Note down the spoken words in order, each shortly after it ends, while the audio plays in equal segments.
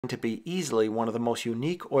to be easily one of the most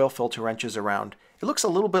unique oil filter wrenches around. It looks a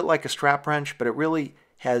little bit like a strap wrench, but it really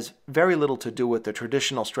has very little to do with the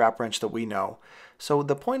traditional strap wrench that we know. So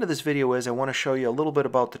the point of this video is I want to show you a little bit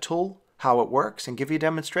about the tool, how it works, and give you a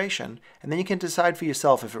demonstration, and then you can decide for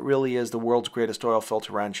yourself if it really is the world's greatest oil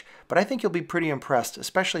filter wrench. But I think you'll be pretty impressed,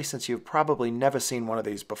 especially since you've probably never seen one of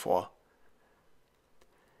these before.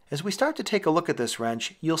 As we start to take a look at this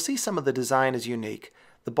wrench, you'll see some of the design is unique.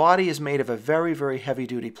 The body is made of a very, very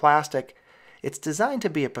heavy-duty plastic. It's designed to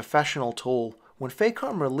be a professional tool. When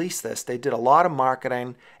Facom released this, they did a lot of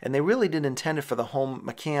marketing, and they really didn't intend it for the home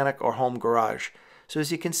mechanic or home garage. So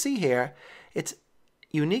as you can see here, its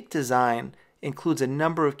unique design includes a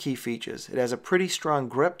number of key features. It has a pretty strong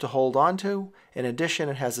grip to hold on to. In addition,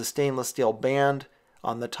 it has a stainless steel band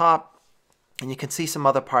on the top, and you can see some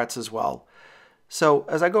other parts as well. So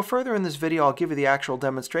as I go further in this video, I'll give you the actual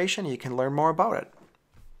demonstration and you can learn more about it.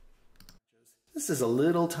 This is a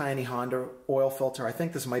little tiny Honda oil filter. I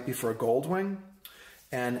think this might be for a Goldwing,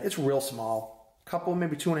 and it's real small. A couple,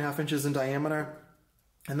 maybe 2.5 inches in diameter.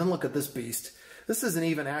 And then look at this beast. This isn't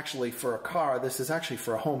even actually for a car. This is actually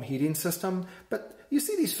for a home heating system. But you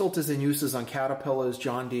see these filters in uses on Caterpillars,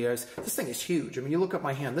 John Deere's. This thing is huge. I mean, you look at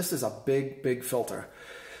my hand. This is a big, big filter.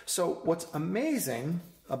 So what's amazing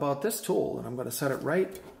about this tool, and I'm going to set it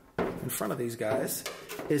right in front of these guys,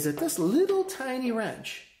 is that this little tiny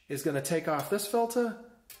wrench is going to take off this filter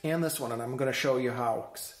and this one, and I'm going to show you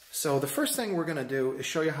how. So the first thing we're going to do is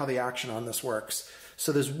show you how the action on this works.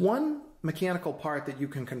 So there's one mechanical part that you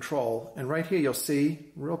can control, and right here you'll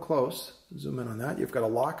see real close, zoom in on that, you've got a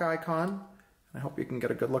lock icon. I hope you can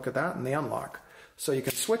get a good look at that, and the unlock. So you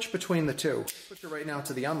can switch between the two. Switch it right now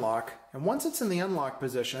to the unlock, and once it's in the unlock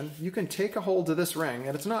position, you can take a hold of this ring,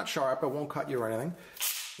 and it's not sharp, it won't cut you or anything.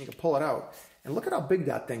 You can pull it out, and look at how big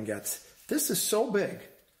that thing gets. This is so big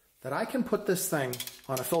that I can put this thing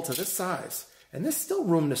on a filter this size, and there's still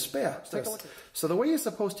room to spare. So the way you're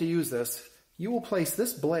supposed to use this, you will place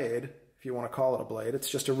this blade, if you want to call it a blade, it's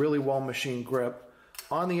just a really well-machined grip,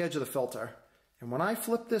 on the edge of the filter. And when I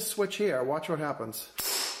flip this switch here, watch what happens.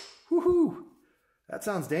 Woohoo! That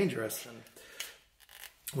sounds dangerous.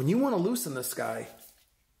 When you want to loosen this guy,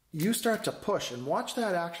 you start to push, and watch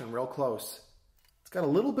that action real close. It's got a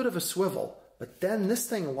little bit of a swivel, but then this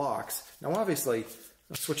thing locks. Now obviously,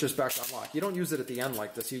 switch this back to unlock. You don't use it at the end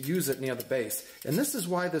like this. You use it near the base. And this is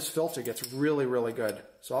why this filter gets really, really good.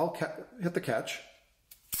 So I'll hit the catch.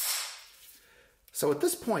 So at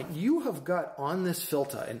this point, you have got on this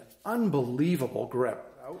filter an unbelievable grip.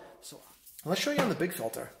 So let's show you on the big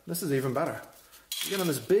filter. This is even better. You get on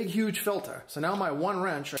this big, huge filter. So now my one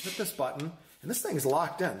wrench, I hit this button, and this thing is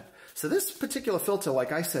locked in. So this particular filter,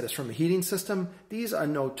 like I said, is from a heating system. These are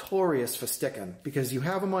notorious for sticking because you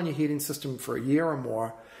have them on your heating system for a year or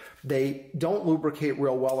more. They don't lubricate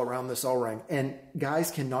real well around this O-ring, and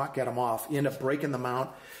guys cannot get them off. You end up breaking the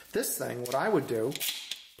mount. This thing, what I would do,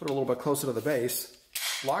 put it a little bit closer to the base,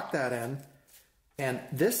 lock that in, and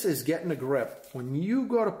this is getting a grip. When you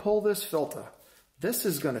go to pull this filter, this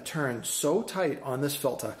is going to turn so tight on this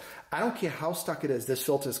filter. I don't care how stuck it is, this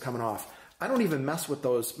filter is coming off. I don't even mess with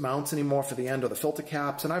those mounts anymore for the end or the filter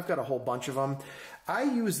caps, and I've got a whole bunch of them. I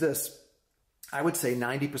use this, I would say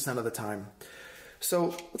 90% of the time.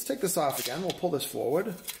 So let's take this off again. We'll pull this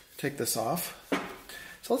forward, take this off.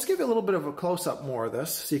 So let's give you a little bit of a close-up more of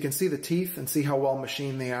this so you can see the teeth and see how well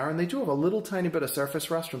machined they are. And they do have a little tiny bit of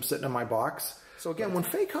surface rust from sitting in my box. So again, when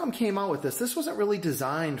Facom came out with this, this wasn't really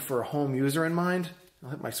designed for a home user in mind.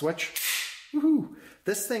 I'll hit my switch. Woohoo!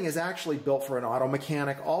 This thing is actually built for an auto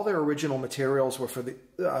mechanic. All their original materials were for the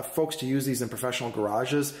folks to use these in professional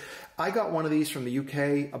garages. I got one of these from the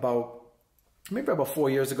UK maybe about 4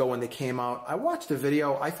 years ago when they came out. I watched the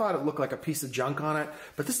video. I thought it looked like a piece of junk on it,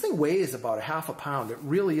 but this thing weighs about a half a pound. It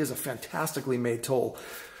really is a fantastically made tool.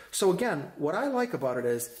 So again, what I like about it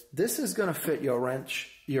is this is going to fit your wrench,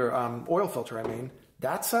 your oil filter, I mean,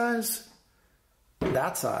 that size,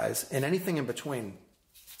 and anything in between.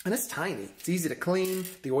 And it's tiny. It's easy to clean.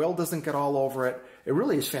 The oil doesn't get all over it. It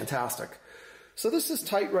really is fantastic. So this is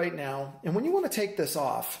tight right now. And when you want to take this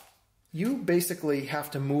off, you basically have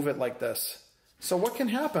to move it like this. So what can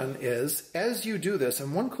happen is, as you do this,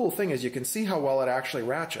 and one cool thing is you can see how well it actually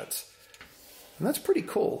ratchets. And that's pretty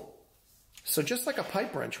cool. So just like a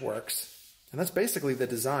pipe wrench works, and that's basically the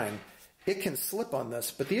design, it can slip on this.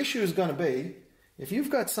 But the issue is going to be, if you've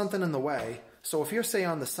got something in the way, so if you're, say,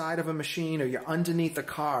 on the side of a machine or you're underneath a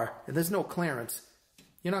car and there's no clearance,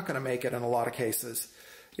 you're not going to make it in a lot of cases.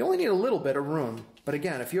 You only need a little bit of room. But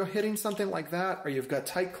again, if you're hitting something like that or you've got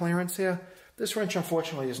tight clearance here, this wrench,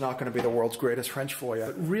 unfortunately, is not going to be the world's greatest wrench for you.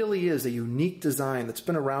 It really is a unique design that's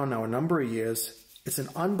been around now a number of years. It's an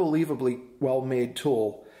unbelievably well-made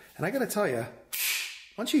tool. And I gotta tell you,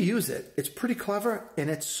 once you use it, it's pretty clever and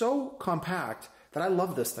it's so compact that I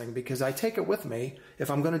love this thing because I take it with me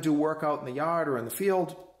if I'm gonna do work out in the yard or in the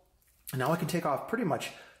field. And now I can take off pretty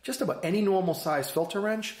much just about any normal size filter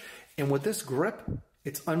wrench. And with this grip,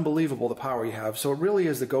 it's unbelievable the power you have. So it really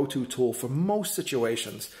is the go-to tool for most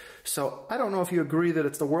situations. So I don't know if you agree that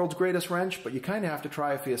it's the world's greatest wrench, but you kind of have to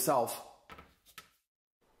try it for yourself.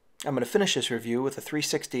 I'm going to finish this review with a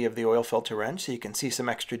 360 of the oil filter wrench so you can see some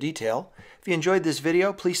extra detail. If you enjoyed this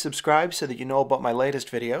video, please subscribe so that you know about my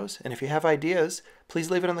latest videos. And if you have ideas,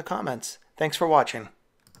 please leave it in the comments. Thanks for watching.